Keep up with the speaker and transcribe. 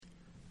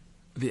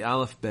The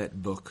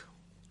Aleph-Bet book.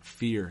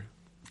 Fear.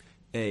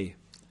 A.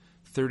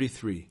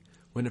 33.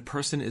 When a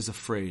person is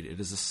afraid, it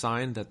is a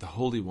sign that the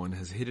Holy One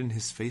has hidden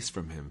his face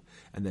from him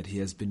and that he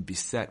has been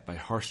beset by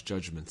harsh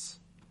judgments.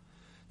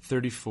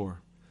 34.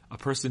 A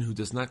person who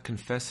does not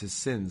confess his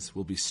sins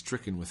will be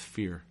stricken with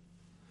fear.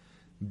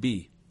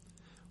 B.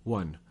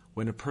 1.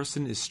 When a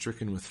person is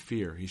stricken with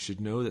fear, he should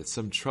know that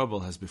some trouble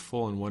has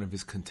befallen one of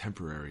his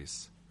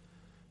contemporaries.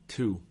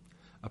 2.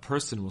 A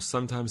person will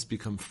sometimes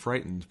become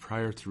frightened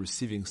prior to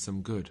receiving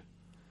some good.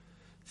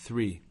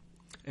 3.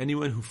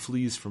 Anyone who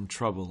flees from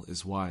trouble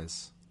is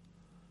wise.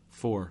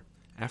 4.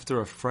 After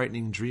a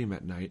frightening dream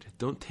at night,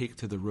 don't take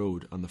to the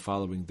road on the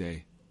following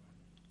day.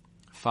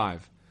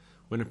 5.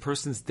 When a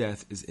person's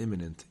death is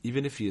imminent,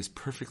 even if he is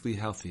perfectly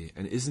healthy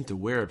and isn't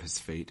aware of his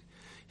fate,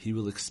 he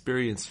will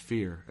experience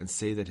fear and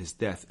say that his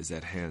death is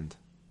at hand.